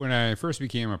When I first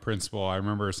became a principal, I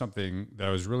remember something that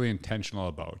I was really intentional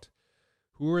about.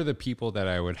 Who were the people that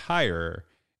I would hire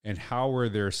and how were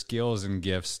their skills and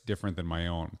gifts different than my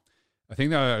own? A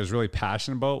thing that I was really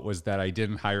passionate about was that I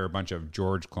didn't hire a bunch of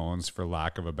George clones, for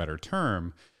lack of a better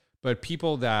term, but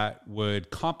people that would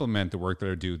complement the work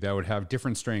that I do, that would have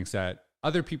different strengths that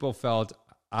other people felt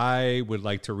I would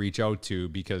like to reach out to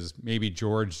because maybe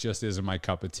George just isn't my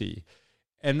cup of tea.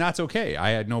 And that's okay. I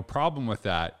had no problem with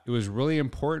that. It was really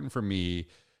important for me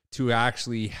to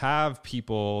actually have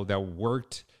people that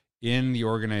worked in the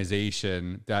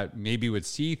organization that maybe would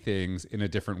see things in a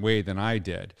different way than I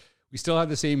did. We still had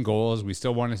the same goals. We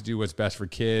still wanted to do what's best for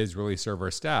kids, really serve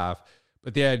our staff,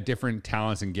 but they had different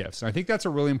talents and gifts. And I think that's a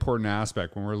really important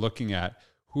aspect when we're looking at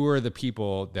who are the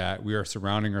people that we are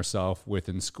surrounding ourselves with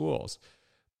in schools.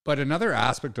 But another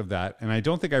aspect of that, and I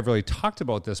don't think I've really talked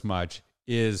about this much,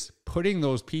 is putting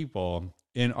those people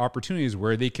in opportunities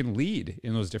where they can lead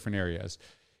in those different areas.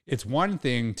 It's one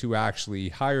thing to actually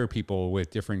hire people with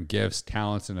different gifts,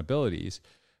 talents, and abilities,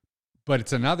 but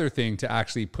it's another thing to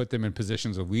actually put them in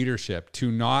positions of leadership,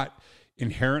 to not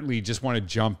inherently just want to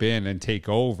jump in and take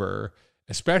over,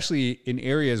 especially in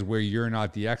areas where you're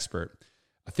not the expert.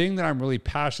 A thing that I'm really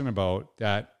passionate about,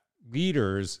 that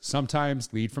leaders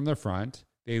sometimes lead from the front,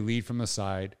 they lead from the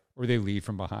side, or they lead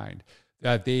from behind.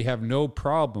 That they have no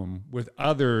problem with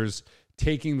others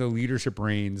taking the leadership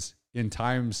reins in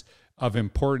times of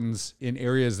importance in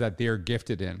areas that they're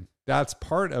gifted in. That's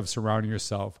part of surrounding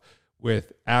yourself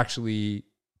with actually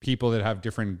people that have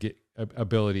different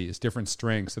abilities, different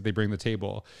strengths that they bring to the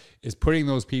table, is putting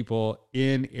those people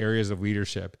in areas of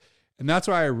leadership. And that's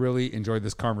why I really enjoyed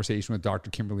this conversation with Dr.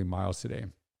 Kimberly Miles today.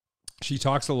 She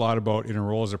talks a lot about, in her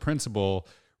role as a principal,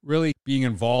 really being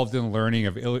involved in learning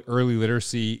of early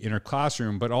literacy in her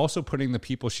classroom, but also putting the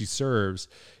people she serves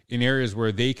in areas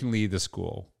where they can lead the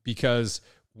school. Because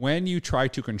when you try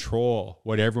to control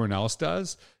what everyone else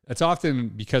does, that's often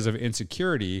because of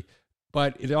insecurity,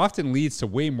 but it often leads to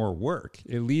way more work.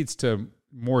 It leads to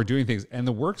more doing things, and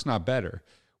the work's not better.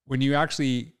 When you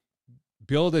actually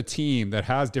build a team that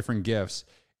has different gifts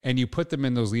and you put them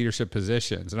in those leadership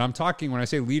positions, and I'm talking, when I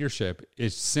say leadership,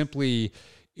 it's simply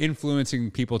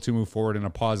influencing people to move forward in a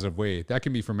positive way. That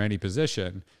can be from any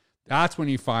position. That's when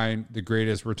you find the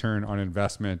greatest return on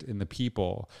investment in the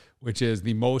people, which is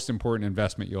the most important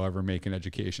investment you'll ever make in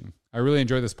education. I really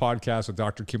enjoyed this podcast with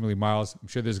Dr. Kimberly Miles. I'm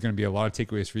sure there's going to be a lot of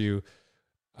takeaways for you.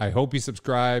 I hope you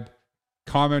subscribe,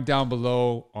 comment down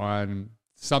below on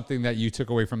something that you took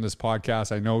away from this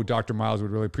podcast. I know Dr. Miles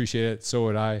would really appreciate it. So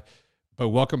would I. But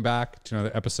welcome back to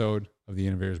another episode of the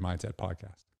Innovators Mindset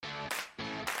Podcast.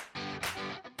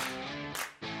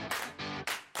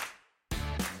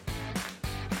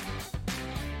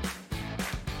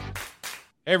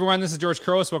 Hey everyone, this is George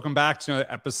Couros. Welcome back to another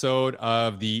episode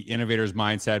of the Innovators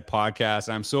Mindset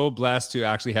Podcast. I'm so blessed to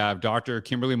actually have Dr.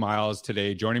 Kimberly Miles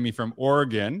today joining me from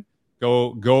Oregon.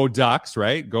 Go Ducks,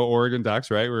 right? Go Oregon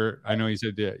Ducks, right? I know you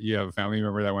said you have a family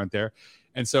member that went there.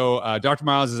 And so Dr.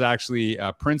 Miles is actually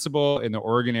a principal in the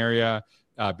Oregon area,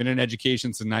 been in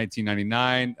education since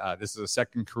 1999. This is a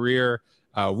second career.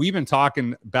 We've been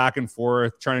talking back and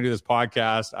forth, trying to do this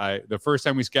podcast. The first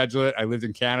time we scheduled it, I lived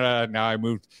in Canada. Now I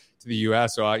moved to the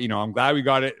U.S. So, I'm glad we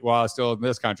got it while still in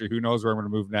this country. Who knows where I'm going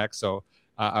to move next? So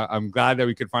I'm glad that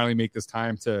we could finally make this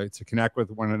time to connect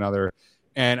with one another.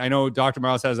 And I know Dr.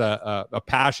 Miles has a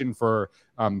passion for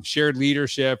shared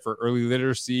leadership, for early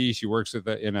literacy. She works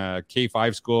in a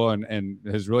K-5 school and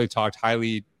has really talked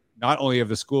highly, not only of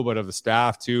the school, but of the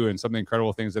staff too, and some of the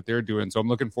incredible things that they're doing. So I'm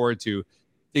looking forward to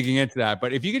digging into that.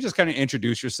 But if you could just kind of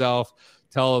introduce yourself,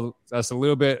 tell us a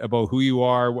little bit about who you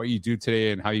are, what you do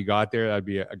today, and how you got there, that'd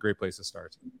be a great place to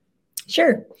start.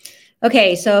 Sure.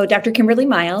 Okay. So Dr. Kimberly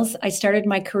Miles, I started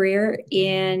my career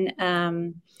in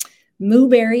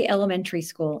Newberry Elementary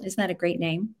School. Isn't that a great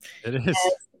name? It is.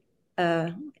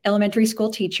 As elementary school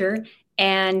teacher.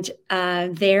 And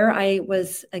there I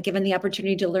was given the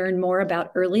opportunity to learn more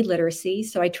about early literacy.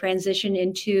 So I transitioned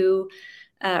into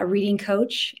a reading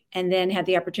coach, and then had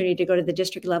the opportunity to go to the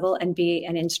district level and be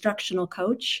an instructional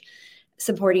coach,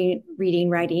 supporting reading,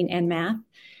 writing, and math.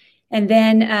 And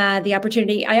then the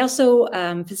opportunity, I also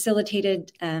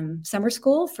facilitated summer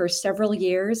school for several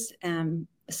years.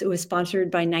 So it was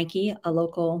sponsored by Nike, a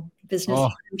local business.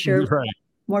 I'm sure right.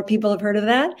 More people have heard of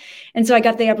that. And so I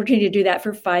got the opportunity to do that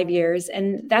for 5 years.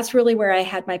 And that's really where I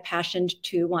had my passion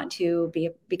to want to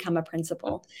become a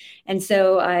principal. And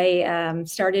so I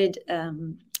started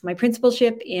my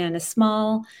principalship in a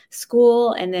small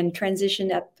school and then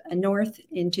transitioned up north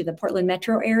into the Portland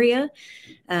metro area.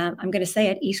 I'm going to say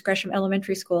at East Gresham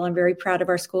Elementary School. I'm very proud of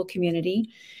our school community.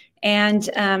 And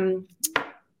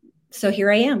So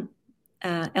here I am,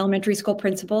 elementary school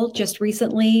principal. Just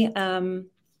recently,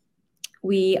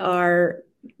 we are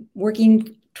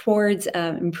working towards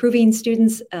improving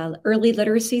students' early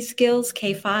literacy skills,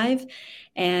 K-5,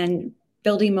 and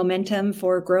building momentum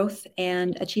for growth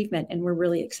and achievement. And we're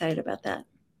really excited about that.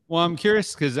 Well, I'm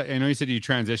curious because I know you said you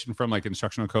transitioned from like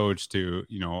instructional coach to,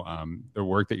 the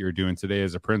work that you're doing today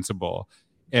as a principal.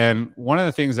 And one of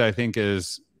the things that I think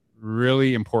is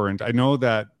really important, I know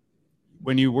that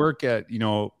when you work at,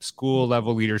 school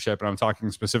level leadership, and I'm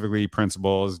talking specifically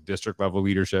principals, district level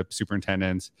leadership,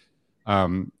 superintendents,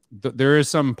 there is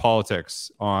some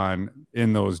politics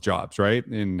in those jobs, right?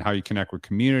 In how you connect with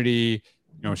community,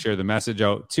 share the message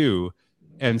out too.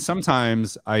 And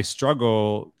sometimes I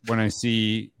struggle when I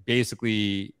see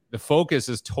basically the focus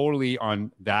is totally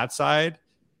on that side,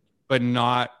 but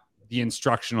not the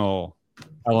instructional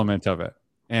element of it.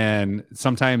 And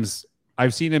sometimes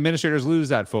I've seen administrators lose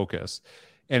that focus.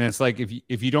 And it's like,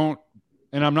 if you don't,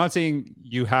 and I'm not saying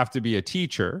you have to be a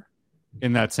teacher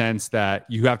in that sense that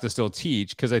you have to still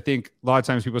teach, because I think a lot of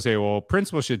times people say, well,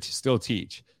 principals should still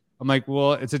teach. I'm like,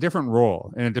 well, it's a different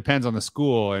role and it depends on the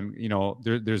school. And,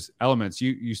 there's elements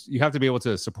you have to be able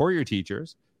to support your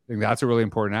teachers. I think that's a really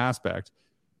important aspect.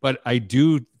 But I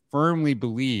do firmly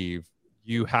believe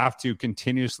you have to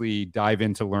continuously dive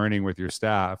into learning with your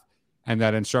staff and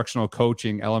that instructional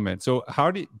coaching element. So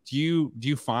how do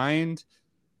you find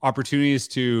opportunities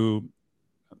to,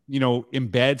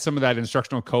 embed some of that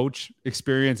instructional coach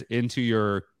experience into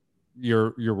your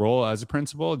role as a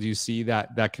principal? Do you see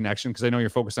that connection? Because I know you're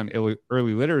focused on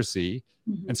early literacy.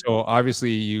 Mm-hmm. And so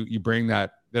obviously you bring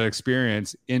that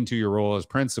experience into your role as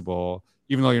principal,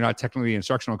 even though you're not technically an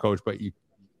instructional coach, but you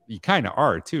kind of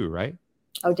are too, right?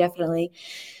 Oh, definitely.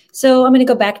 So I'm going to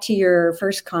go back to your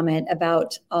first comment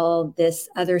about all this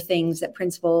other things that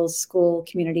principals, school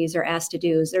communities are asked to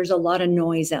do. There's a lot of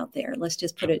noise out there. Let's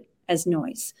just put it as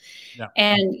noise. Yeah.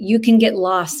 And you can get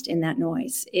lost in that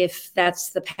noise if that's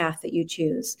the path that you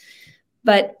choose.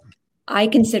 But I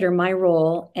consider my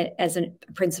role as a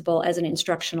principal, as an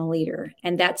instructional leader,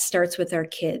 and that starts with our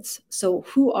kids. So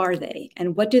who are they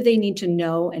and what do they need to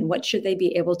know and what should they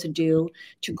be able to do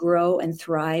to grow and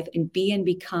thrive and be and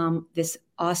become this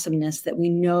awesomeness that we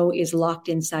know is locked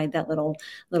inside that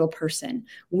little person.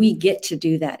 We get to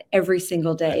do that every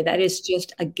single day. That is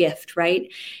just a gift,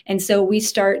 right? And so we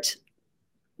start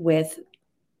with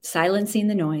silencing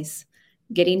the noise,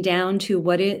 getting down to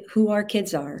who our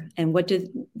kids are and what do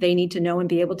they need to know and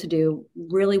be able to do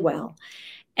really well.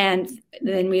 And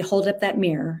then we hold up that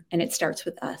mirror and it starts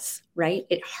with us, right?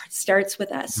 It starts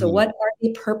with us. So what are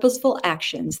the purposeful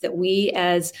actions that we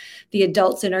as the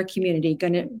adults in our community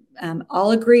going to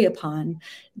all agree upon,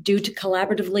 do to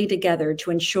collaboratively together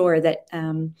to ensure that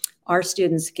our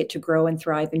students get to grow and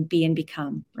thrive and be and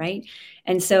become, right?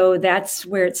 And so that's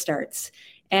where it starts.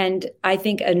 And I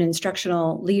think an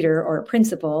instructional leader or a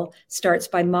principal starts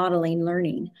by modeling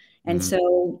learning. And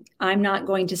so I'm not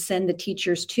going to send the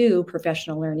teachers to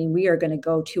professional learning. We are going to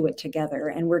go to it together.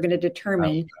 And we're going to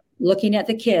determine, looking at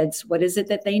the kids, what is it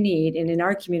that they need? And in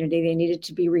our community, they needed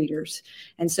to be readers.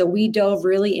 And so we dove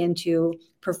really into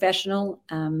professional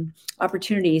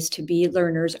opportunities to be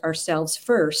learners ourselves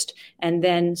first. And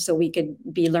then so we could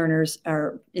be learners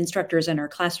or instructors in our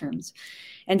classrooms.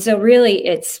 And so really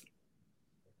it's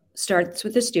starts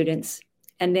with the students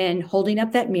and then holding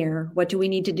up that mirror. What do we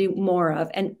need to do more of?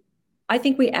 And I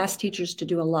think we ask teachers to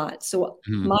do a lot. So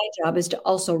my job is to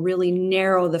also really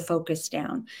narrow the focus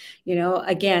down.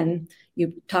 Again,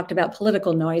 you talked about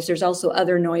political noise. There's also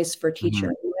other noise for teacher.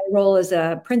 My role as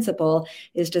a principal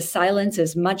is to silence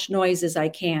as much noise as I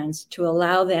can to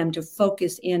allow them to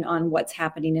focus in on what's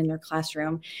happening in their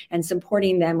classroom and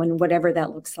supporting them in whatever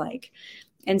that looks like.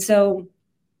 And so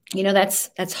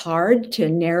that's hard to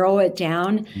narrow it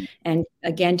down and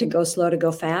again, to go slow, to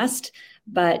go fast,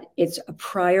 but it's a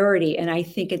priority. And I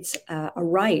think it's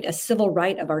a civil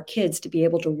right of our kids to be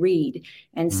able to read.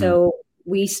 And so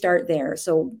we start there.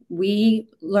 So we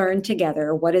learn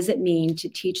together, what does it mean to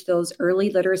teach those early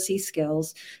literacy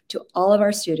skills to all of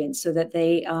our students so that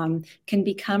they can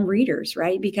become readers,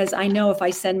 right? Because I know if I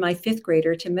send my 5th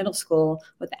grader to middle school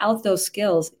without those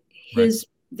skills,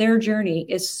 their journey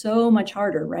is so much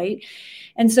harder, right?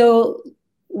 And so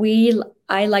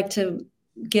I like to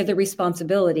give the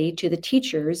responsibility to the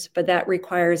teachers, but that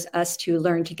requires us to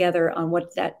learn together on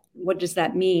what does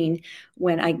that mean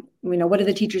when what do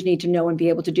the teachers need to know and be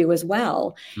able to do as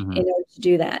well in order to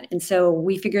do that. And so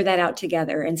we figure that out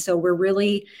together. And so we're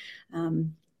really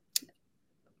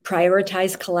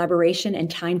prioritize collaboration and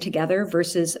time together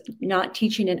versus not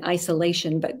teaching in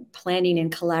isolation, but planning in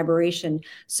collaboration.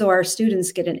 So our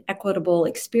students get an equitable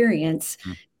experience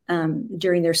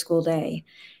during their school day.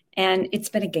 And it's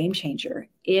been a game changer.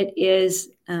 It is,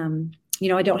 I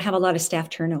don't have a lot of staff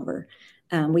turnover.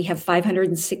 We have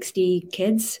 560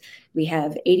 kids. We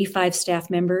have 85 staff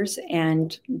members.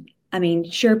 And I mean,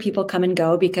 sure, people come and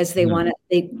go because they want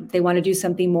to they want to do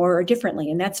something more or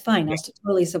differently, and that's fine. I'll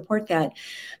totally support that.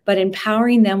 But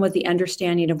empowering them with the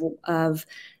understanding of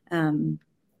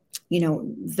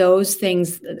those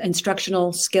things,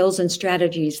 instructional skills and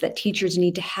strategies that teachers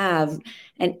need to have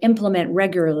and implement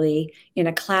regularly in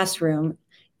a classroom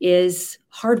is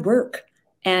hard work.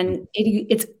 And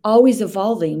it's always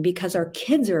evolving because our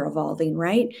kids are evolving,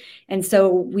 right? And so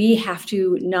we have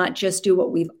to not just do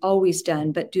what we've always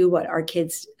done, but do what our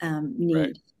kids need.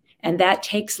 Right. And that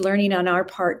takes learning on our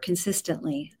part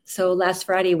consistently. So last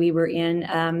Friday, we were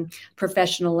in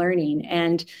professional learning.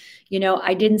 And,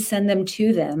 I didn't send them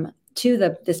to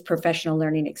this professional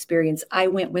learning experience. I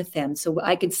went with them so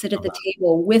I could sit at the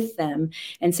table with them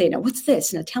and say, "No, what's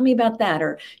this? Now tell me about that."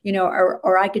 Or,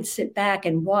 or I could sit back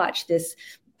and watch this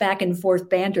back and forth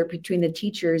banter between the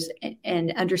teachers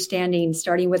and understanding,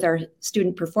 starting with our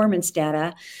student performance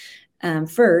data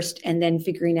first, and then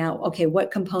figuring out, okay,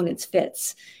 what components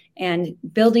fits, and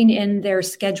building in their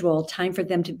schedule time for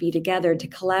them to be together, to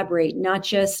collaborate, not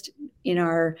just in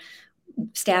our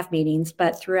staff meetings,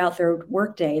 but throughout their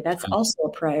workday. That's also a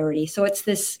priority. So it's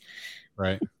this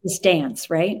dance,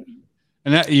 right?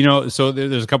 And that, so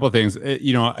there's a couple of things,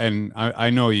 and I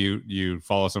know you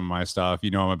follow some of my stuff.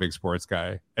 I'm a big sports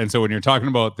guy. And so when you're talking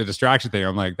about the distraction thing,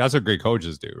 I'm like, that's what great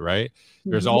coaches do, right?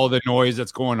 There's all the noise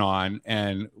that's going on.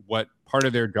 And what part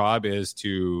of their job is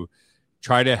to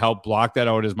try to help block that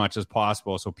out as much as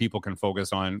possible so people can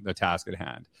focus on the task at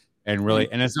hand. And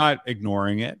really, and it's not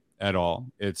ignoring it at all.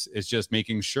 It's just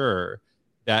making sure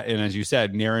that, and as you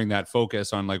said, narrowing that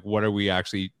focus on like, what are we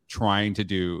actually trying to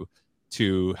do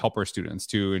to help our students,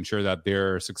 to ensure that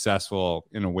they're successful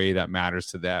in a way that matters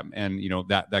to them. And,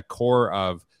 that core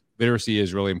of literacy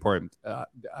is really important.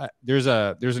 There's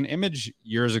an image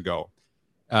years ago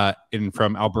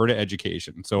from Alberta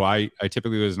Education. So I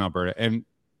typically was in Alberta, and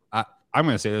I'm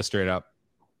going to say this straight up,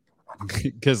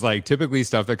 because like typically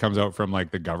stuff that comes out from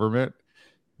like the government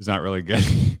is not really good.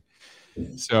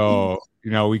 So,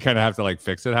 we kind of have to like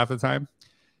fix it half the time.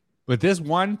 But this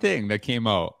one thing that came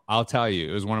out, I'll tell you,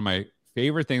 it was one of my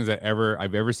favorite things that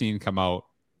I've ever seen come out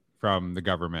from the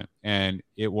government. And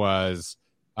it was,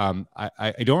 I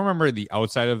don't remember the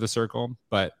outside of the circle,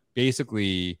 but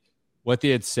basically what they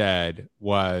had said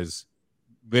was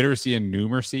literacy and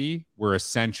numeracy were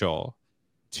essential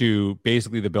to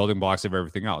basically the building blocks of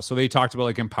everything else. So they talked about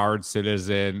like empowered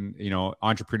citizen,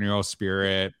 entrepreneurial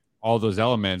spirit, all those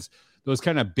elements, those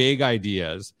kind of big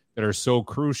ideas that are so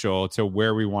crucial to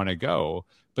where we want to go.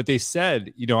 But they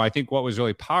said, I think what was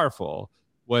really powerful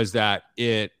was that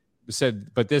it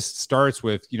said, but this starts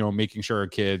with, making sure our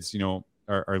kids,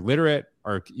 are literate,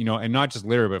 and not just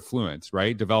literate, but fluent,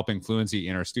 right? Developing fluency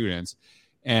in our students,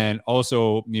 and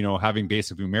also, having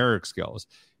basic numeric skills.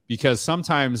 Because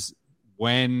sometimes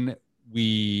when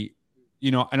we,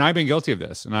 and I've been guilty of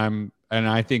this, and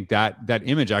I think that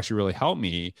image actually really helped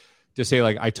me to say,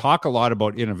 like, I talk a lot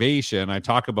about innovation, I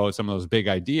talk about some of those big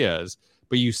ideas,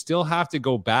 but you still have to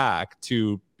go back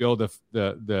to build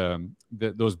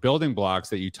those building blocks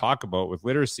that you talk about with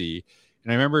literacy.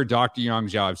 And I remember Dr. Yang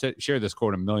Zhao, I've shared this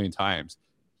quote a million times.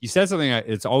 He said something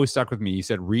it's always stuck with me. He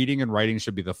said, reading and writing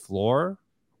should be the floor,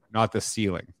 not the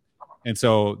ceiling. And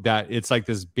so that it's like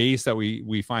this base that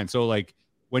we find. So like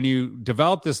when you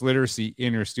develop this literacy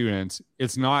in your students,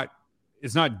 it's not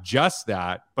just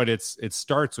that, but it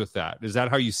starts with that. Is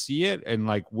that how you see it? And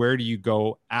like, where do you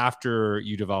go after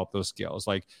you develop those skills?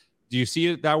 Like, do you see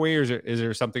it that way, or is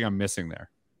there something I'm missing there?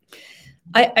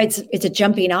 It's a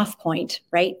jumping off point,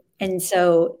 right? And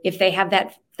so if they have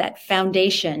that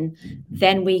foundation,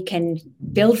 then we can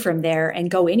build from there and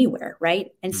go anywhere,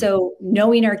 right? And so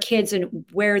knowing our kids and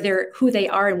who they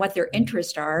are and what their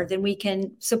interests are, then we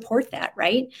can support that,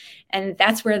 right? And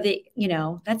that's where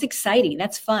that's exciting,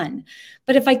 that's fun.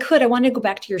 But if I could, I want to go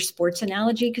back to your sports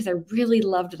analogy, because I really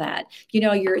loved that.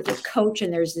 You're the coach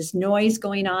and there's this noise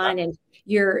going on, and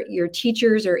your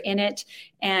teachers are in it.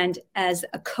 And as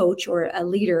a coach or a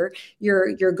leader,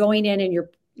 you're going in and you're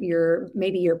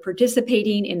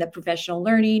participating in the professional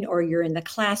learning, or you're in the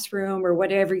classroom, or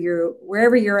wherever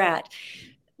you're at.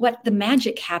 What the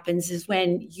magic happens is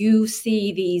when you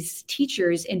see these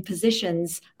teachers in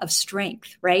positions of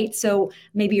strength, right? So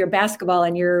maybe you're basketball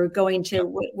and you're going to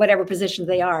whatever position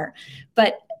they are.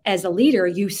 But as a leader,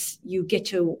 you get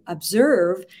to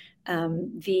observe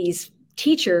these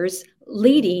teachers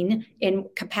leading in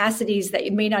capacities that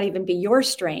it may not even be your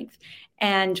strength.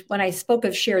 And when I spoke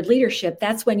of shared leadership,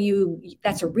 that's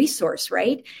a resource,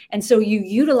 right? And so you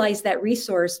utilize that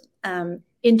resource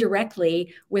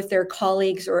indirectly with their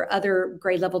colleagues or other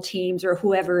grade level teams or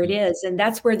whoever it is. And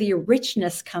that's where the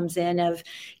richness comes in of,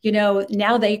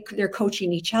 now they're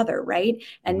coaching each other, right?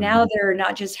 And now they're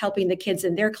not just helping the kids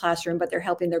in their classroom, but they're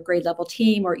helping their grade level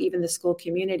team or even the school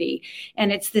community.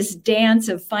 And it's this dance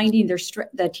of finding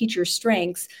the teacher's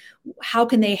strengths. How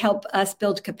can they help us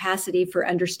build capacity for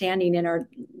understanding in our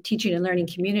teaching and learning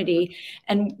community,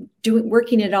 and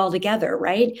working it all together,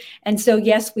 right? And so,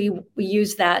 yes, we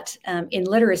use that in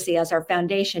literacy as our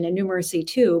foundation, and numeracy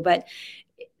too, but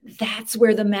that's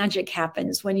where the magic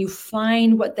happens, when you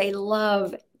find what they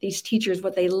love, these teachers,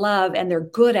 what they love and they're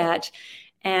good at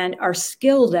and are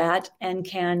skilled at and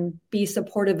can be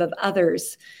supportive of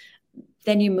others,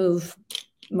 then you move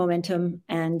momentum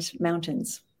and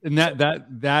mountains. And and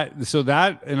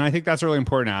I think that's a really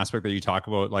important aspect that you talk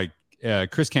about. Like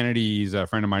Chris Kennedy, he's a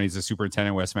friend of mine. He's a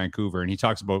superintendent in West Vancouver, and he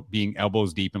talks about being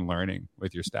elbows deep in learning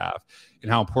with your staff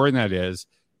and how important that is.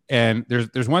 And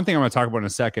there's one thing I'm going to talk about in a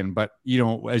second, but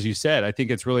as you said, I think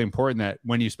it's really important that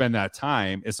when you spend that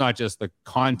time, it's not just the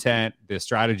content, the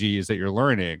strategies that you're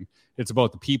learning. It's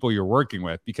about the people you're working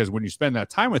with, because when you spend that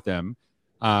time with them,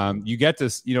 you get to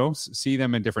see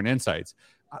them in different insights.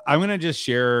 I'm going to just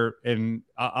share, and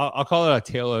I'll call it a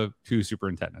tale of two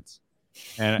superintendents.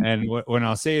 And when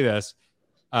I'll say this,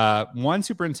 one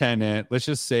superintendent, let's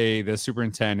just say the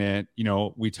superintendent,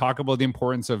 we talk about the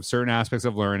importance of certain aspects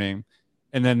of learning.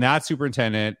 And then that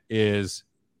superintendent is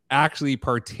actually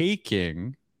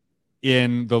partaking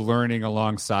in the learning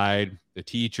alongside the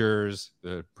teachers,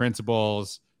 the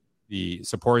principals, the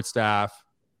support staff.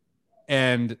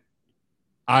 And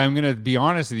I'm going to be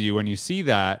honest with you, when you see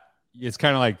that, it's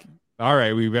kind of like, all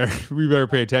right, we better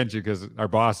pay attention because our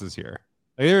boss is here.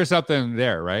 Like, there's something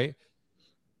there, right?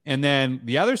 And then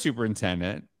the other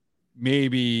superintendent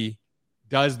maybe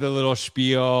does the little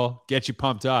spiel, get you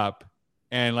pumped up,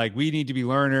 and like, we need to be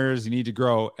learners, you need to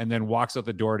grow, and then walks out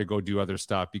the door to go do other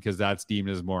stuff because that's deemed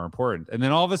as more important. And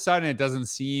then all of a sudden, it doesn't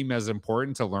seem as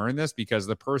important to learn this because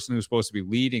the person who's supposed to be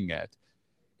leading it.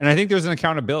 And I think there's an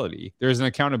accountability. There's an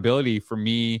accountability for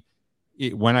me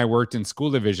when I worked in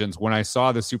school divisions, when I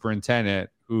saw the superintendent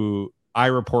who I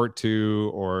report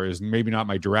to, or is maybe not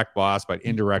my direct boss, but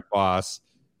indirect boss,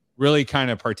 really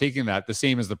kind of partaking that, the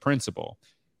same as the principal,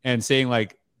 and saying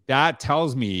like, that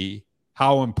tells me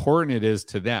how important it is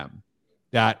to them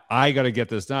that I got to get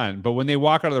this done. But when they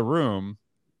walk out of the room,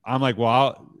 I'm like,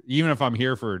 well, even if I'm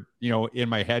here for, in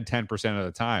my head 10% of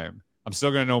the time, I'm still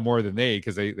going to know more than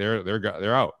because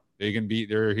they're out. They're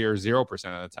here 0%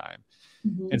 of the time.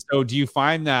 Mm-hmm. And so do you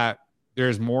find that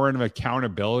there's more of an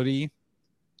accountability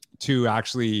to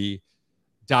actually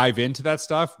dive into that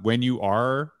stuff when you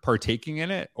are partaking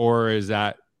in it? Or is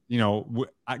that,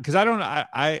 because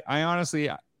I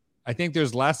honestly, I think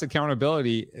there's less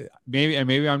accountability.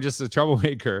 Maybe I'm just a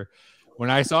troublemaker. When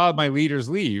I saw my leaders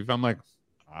leave, I'm like,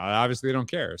 obviously they don't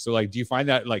care. So like, do you find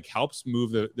that like helps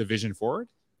move the vision forward?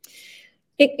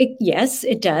 Yes,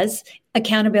 it does.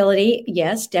 Accountability,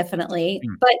 yes, definitely.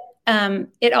 But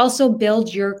it also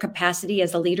builds your capacity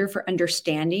as a leader for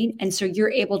understanding. And so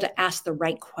you're able to ask the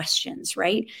right questions,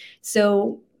 right?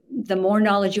 So the more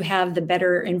knowledge you have, the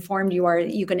better informed you are.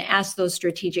 You can ask those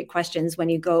strategic questions when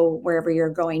you go wherever you're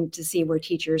going to see where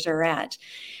teachers are at.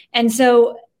 And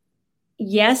so,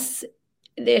 yes,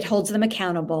 it holds them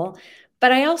accountable.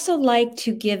 But I also like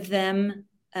to give them,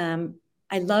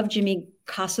 I love Jimmy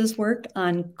Casa's work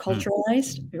on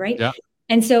culturalized, right? Yeah.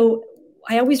 And so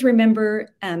I always remember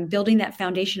building that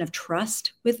foundation of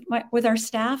trust with our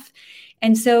staff.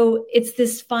 And so it's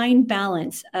this fine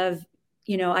balance of,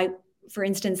 for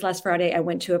instance, last Friday, I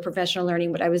went to a professional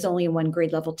learning, but I was only in one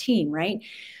grade level team, right?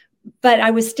 But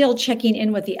I was still checking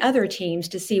in with the other teams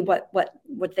to see what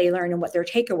they learned and what their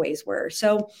takeaways were.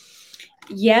 So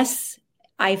yes,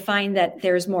 I find that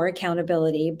there's more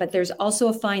accountability, but there's also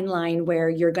a fine line where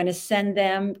you're going to send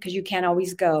them because you can't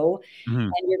always go,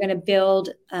 and you're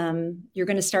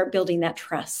going to start building that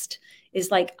trust. Is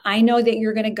like, I know that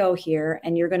you're going to go here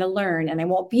and you're going to learn, and I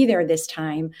won't be there this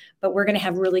time, but we're going to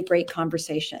have really great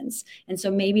conversations. And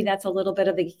so maybe that's a little bit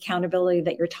of the accountability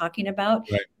that you're talking about.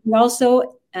 Right. It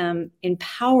also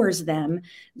empowers them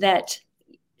that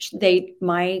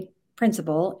my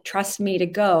principal trusts me to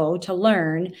go to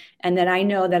learn, and that I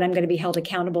know that I'm going to be held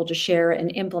accountable to share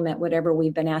and implement whatever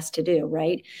we've been asked to do.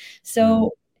 Right.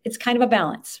 So it's kind of a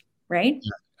balance, right?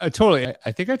 Yeah, totally.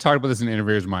 I think I talked about this in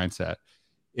Innovator's Mindset,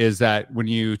 is that when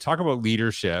you talk about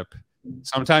leadership,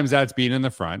 sometimes that's being in the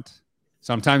front,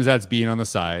 sometimes that's being on the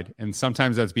side, and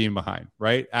sometimes that's being behind,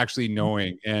 right? Actually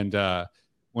knowing. And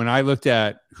when I looked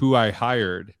at who I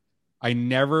hired, I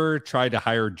never tried to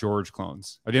hire George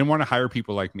clones. I didn't want to hire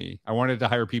people like me. I wanted to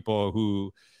hire people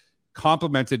who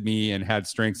complemented me and had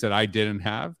strengths that I didn't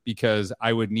have, because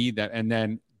I would need that. And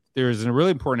then there's a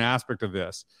really important aspect of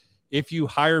this. If you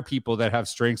hire people that have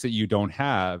strengths that you don't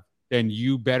have, then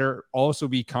you better also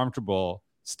be comfortable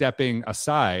stepping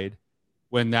aside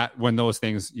when those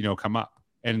things, come up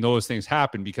and those things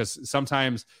happen, because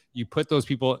sometimes you put those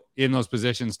people in those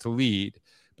positions to lead,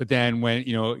 but then when,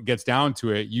 it gets down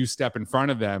to it, you step in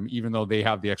front of them, even though they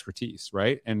have the expertise.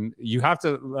 Right. And you have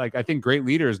to, I think great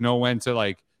leaders know when to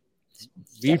lead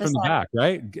from the back,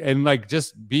 right? And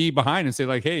just be behind and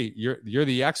say hey, you're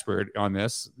the expert on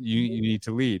this. You need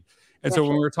to lead. And so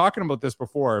when we were talking about this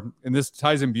before, and this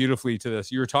ties in beautifully to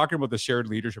this, you were talking about the shared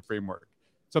leadership framework,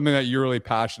 something that you're really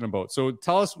passionate about. So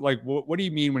tell us, what do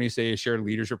you mean when you say a shared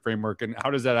leadership framework, and how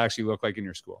does that actually look like in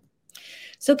your school?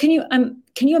 So can you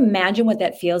imagine what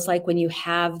that feels like when you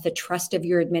have the trust of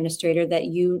your administrator, that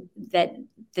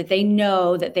they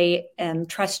know that they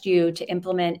trust you to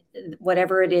implement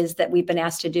whatever it is that we've been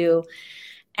asked to do?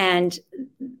 And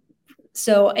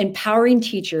so empowering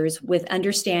teachers with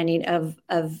understanding of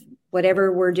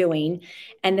whatever we're doing,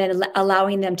 and then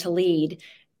allowing them to lead.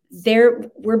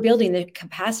 We're building the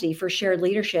capacity for shared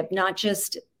leadership, not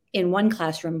just in one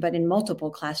classroom, but in multiple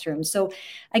classrooms. So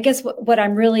I guess what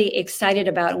I'm really excited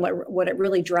about, and what it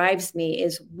really drives me,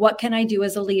 is what can I do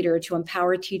as a leader to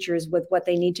empower teachers with what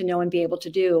they need to know and be able to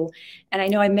do? And I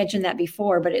know I mentioned that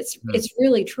before, but it's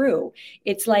really true.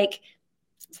 It's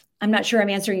I'm not sure I'm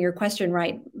answering your question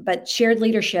right, but shared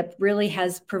leadership really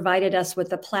has provided us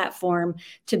with a platform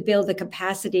to build the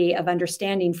capacity of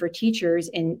understanding for teachers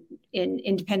in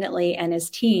independently and as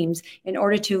teams, in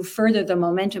order to further the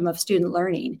momentum of student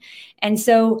learning. And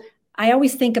so I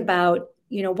always think about,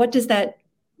 what does that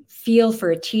feel for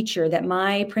a teacher, that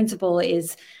my principal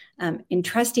is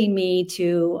entrusting me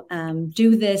to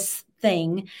do this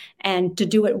thing and to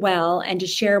do it well and to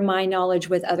share my knowledge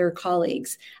with other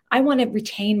colleagues. I want to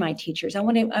retain my teachers. I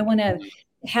want to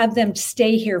have them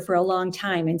stay here for a long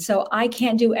time. And so I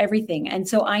can't do everything. And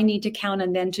so I need to count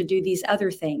on them to do these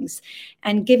other things,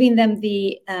 and giving them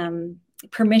the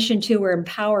permission to, or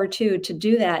empower to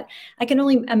do that. I can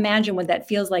only imagine what that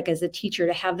feels like as a teacher,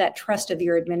 to have that trust of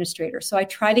your administrator. So I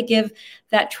try to give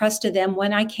that trust to them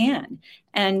when I can,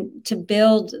 and to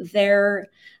build their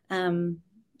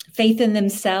faith in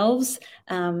themselves,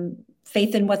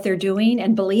 faith in what they're doing,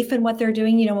 and belief in what they're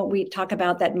doing. What we talk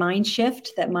about, that mind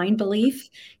shift, that mind belief,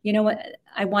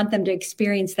 I want them to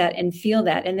experience that and feel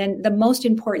that. And then the most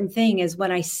important thing is,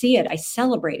 when I see it, I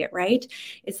celebrate it, right?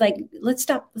 It's let's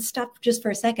stop just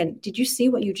for a second. Did you see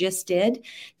what you just did?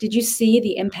 Did you see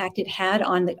the impact it had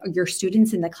on your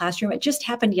students in the classroom? It just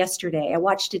happened yesterday. I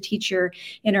watched a teacher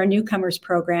in our newcomers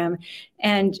program,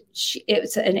 and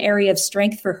it's an area of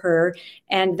strength for her.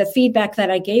 And the feedback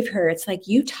that I gave her, it's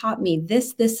you taught me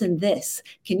this, this, and this.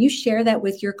 Can you share that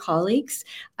with your colleagues?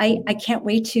 I can't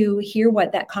wait to hear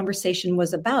what that conversation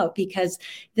was about, because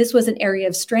this was an area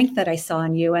of strength that I saw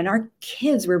in you, and our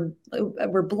kids were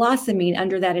blossoming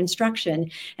under that instruction.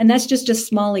 And that's just a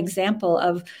small example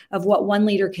of what one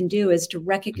leader can do, is to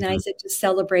recognize it, to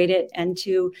celebrate it, and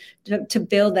to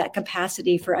build that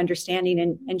capacity for understanding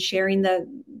and sharing the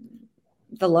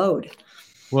load.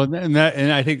 Well, and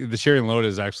I think the sharing load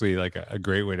is actually a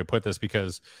great way to put this,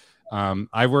 because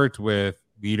I've worked with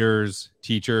leaders,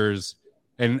 teachers,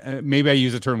 and maybe I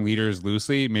use the term leaders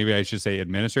loosely. Maybe I should say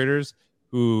administrators,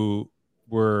 who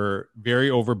were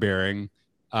very overbearing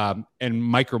and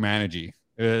micromanaging.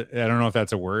 I don't know if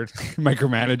that's a word,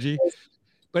 micromanaging,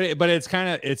 but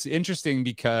it's interesting,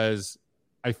 because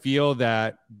I feel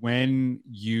that when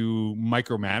you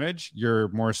micromanage, you're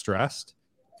more stressed,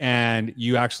 and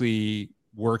you actually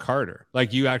work harder.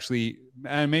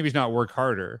 And maybe it's not work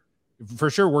harder,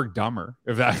 for sure, work dumber.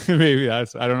 If that, maybe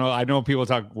that's, I don't know. I know people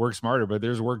talk work smarter, but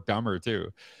there's work dumber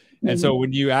too. Mm-hmm. And so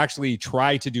when you actually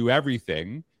try to do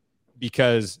everything,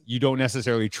 because you don't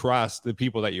necessarily trust the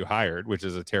people that you hired, which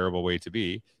is a terrible way to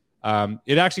be,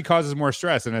 it actually causes more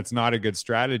stress, and it's not a good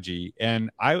strategy. And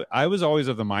I was always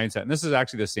of the mindset, and this is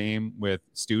actually the same with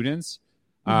students.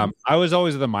 I was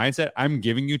always of the mindset, I'm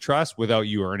giving you trust without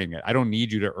you earning it. I don't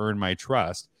need you to earn my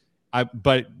trust.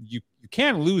 But you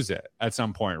can lose it at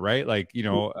some point, right?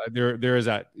 There is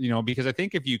that, because I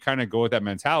think if you kind of go with that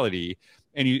mentality,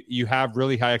 and you have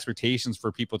really high expectations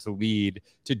for people to lead,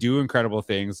 to do incredible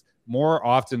things, more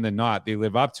often than not, they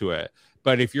live up to it.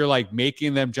 But if you're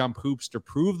making them jump hoops to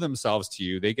prove themselves to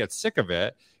you, they get sick of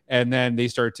it. And then they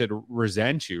start to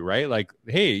resent you, right?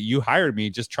 Hey, you hired me,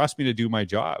 just trust me to do my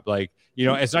job.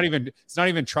 It's not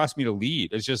even trust me to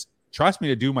lead. It's just trust me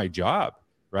to do my job.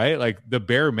 right? Like the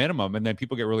bare minimum. And then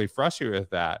people get really frustrated with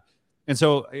that. And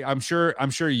so I'm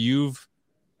sure you've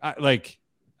like,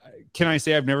 can I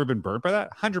say I've never been burnt by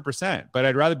that? 100%. But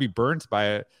I'd rather be burnt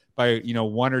by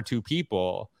one or two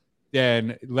people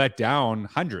than let down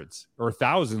hundreds or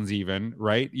thousands even,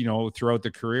 right? Throughout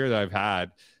the career that I've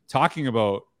had, talking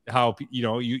about how,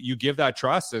 you give that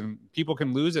trust and people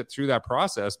can lose it through that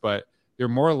process, but they're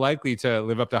more likely to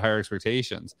live up to higher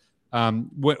expectations.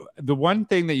 The one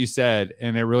thing that you said,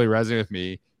 and it really resonated with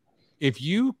me, if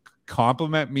you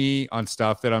compliment me on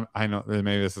stuff that I know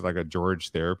maybe this is like a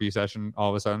George therapy session all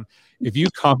of a sudden. If you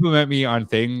compliment me on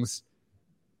things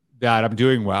that I'm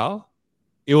doing well,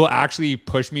 it will actually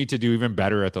push me to do even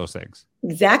better at those things.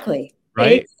 Exactly.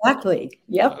 Right. Exactly.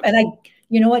 Yep. And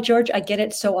you know what, George, I get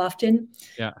it so often.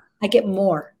 Yeah. I get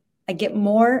more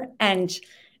and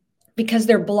because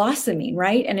they're blossoming,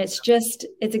 right? And it's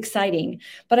exciting.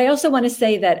 But I also want to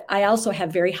say that I also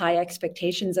have very high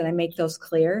expectations and I make those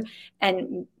clear.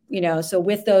 And, so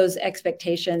with those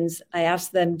expectations, I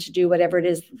ask them to do whatever it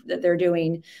is that they're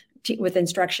doing with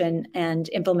instruction and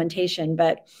implementation.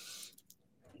 But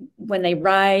when they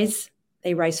rise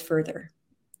further.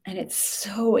 And it's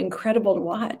so incredible to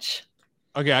watch.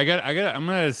 Okay, I'm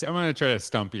gonna try to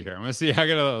stump you here. I'm gonna see. I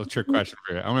got a little trick question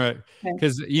for you.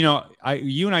 Because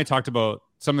you and I talked about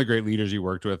some of the great leaders you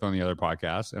worked with on the other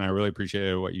podcast, and I really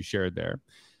appreciated what you shared there.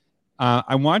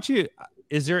 I want you.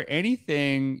 Is there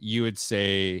anything you would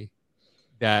say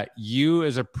that you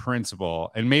as a principal,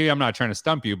 and maybe I'm not trying to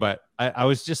stump you, but I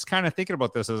was just kind of thinking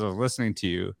about this as I was listening to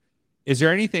you. Is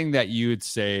there anything that you would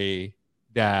say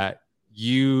that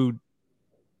you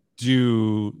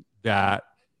do that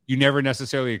you never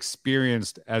necessarily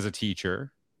experienced as a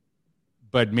teacher,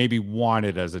 but maybe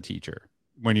wanted as a teacher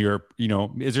when you're,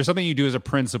 is there something you do as a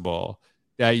principal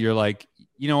that you're like,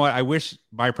 you know what, I wish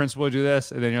my principal would do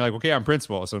this. And then you're like, okay, I'm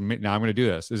principal, so now I'm going to do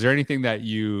this. Is there anything that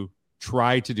you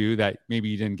try to do that maybe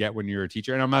you didn't get when you were a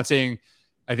teacher? And I'm not saying,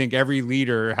 I think every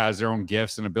leader has their own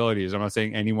gifts and abilities. I'm not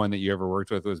saying anyone that you ever worked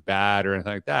with was bad or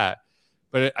anything like that.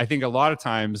 But I think a lot of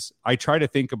times I try to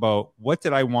think about what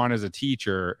did I want as a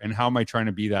teacher and how am I trying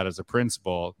to be that as a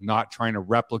principal, not trying to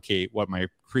replicate what my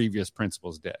previous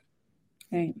principals did.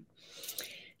 Right.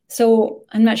 So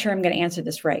I'm not sure I'm going to answer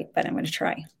this right, but I'm going to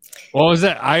try. Well,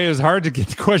 it was hard to get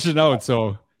the question out.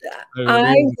 So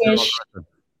I wish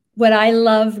what I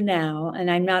love now, and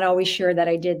I'm not always sure that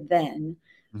I did then,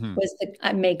 was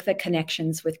I make the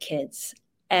connections with kids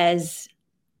as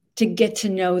to get to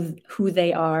know who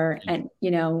they are. And,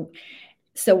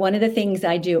 so one of the things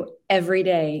I do every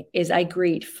day is I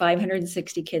greet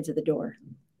 560 kids at the door.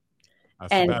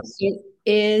 That's and the best. It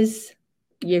is,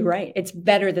 you're right. It's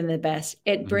better than the best.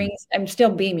 It brings, I'm still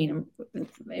beaming.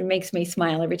 It makes me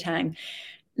smile every time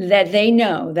that they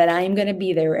know that I'm going to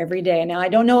be there every day. Now I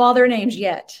don't know all their names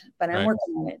yet, but I'm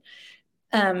working on it.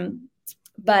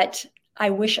 But I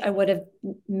wish I would have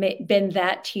been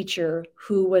that teacher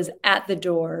who was at the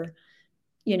door,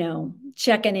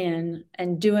 checking in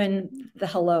and doing the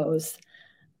hellos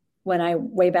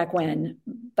way back when,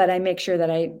 but I make sure that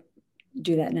I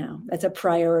do that now. That's a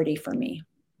priority for me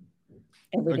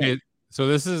every day. So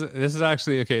this is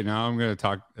actually, okay. Now I'm going to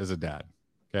talk as a dad.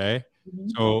 Okay.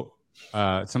 So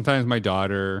sometimes my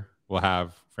daughter will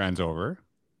have friends over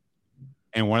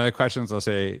and one of the questions I'll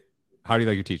say, how do you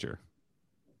like your teacher?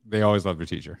 They always love their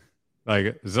teacher.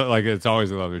 It's always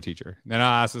they love their teacher. Then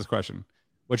I'll ask this question: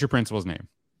 what's your principal's name?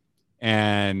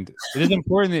 And it is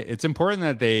important. It's important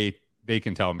that they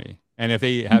can tell me. And if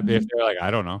they're like, I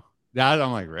don't know, that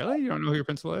I'm like, really? You don't know who your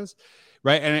principal is,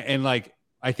 right? And like,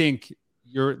 I think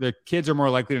the kids are more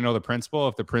likely to know the principal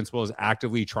if the principal is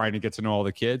actively trying to get to know all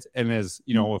the kids. And as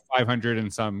with 500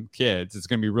 and some kids, it's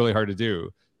going to be really hard to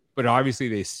do. But obviously,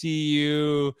 they see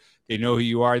you, they know who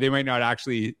you are. They might not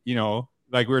actually,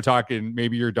 like we were talking,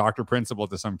 maybe you're Dr. Principal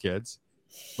to some kids,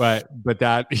 but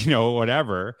that,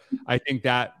 whatever. I think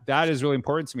that is really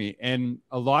important to me. And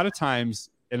a lot of times,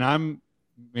 and I'm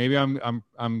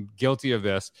guilty of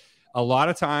this. A lot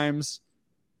of times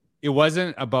it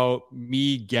wasn't about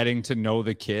me getting to know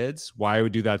the kids, why I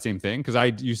would do that same thing. Cause I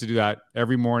used to do that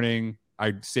every morning.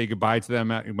 I'd say goodbye to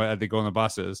them as they go on the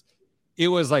buses. It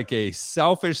was like a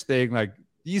selfish thing. Like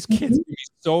these kids give me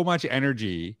so much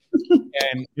energy.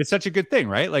 And it's such a good thing,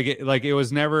 right? It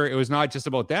was not just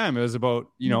about them. It was about,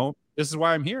 this is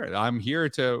why I'm here. I'm here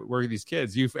to work with these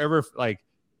kids. You've ever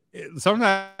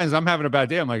sometimes I'm having a bad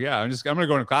day. I'm like, yeah, I'm going to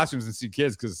go into classrooms and see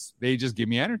kids because they just give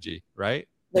me energy, right?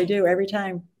 They do every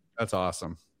time. That's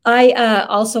awesome. I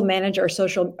also manage our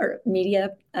social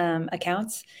media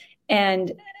accounts,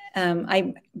 and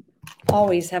I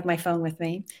always have my phone with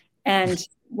me. And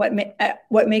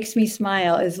what makes me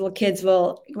smile is kids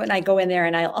will, when I go in there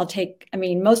and I'll take, I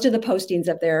mean, most of the postings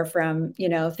up there are from,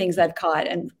 things I've caught,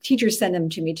 and teachers send them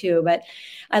to me too. But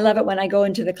I love it when I go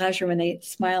into the classroom and they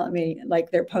smile at me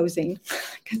like they're posing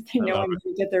because they know I'm going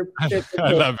to get their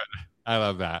I love it. I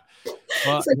love that.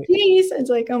 Well, it's like, geez, it's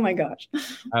like, oh my gosh.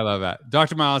 I love that.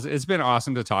 Dr. Miles, it's been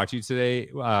awesome to talk to you today.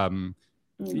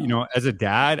 As a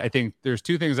dad, I think there's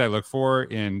two things I look for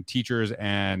in teachers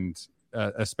and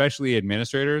especially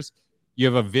administrators. You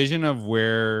have a vision of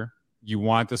where you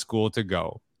want the school to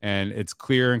go, and it's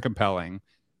clear and compelling,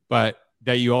 but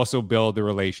that you also build the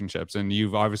relationships. And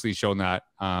you've obviously shown that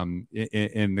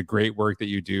in the great work that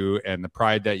you do and the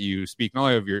pride that you speak, not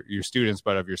only of your students,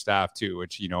 but of your staff too,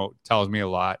 which, tells me a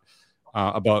lot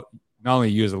about not only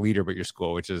you as a leader, but your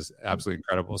school, which is absolutely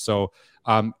incredible. So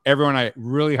everyone, I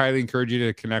really highly encourage you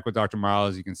to connect with Dr.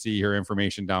 Miles. You can see her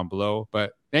information down below,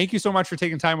 but thank you so much for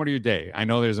taking time out of your day. I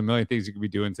know there's a million things you could be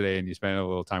doing today, and you spent a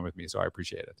little time with me, so I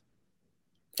appreciate it.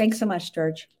 Thanks so much,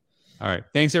 George. All right.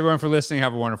 Thanks everyone for listening.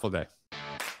 Have a wonderful day.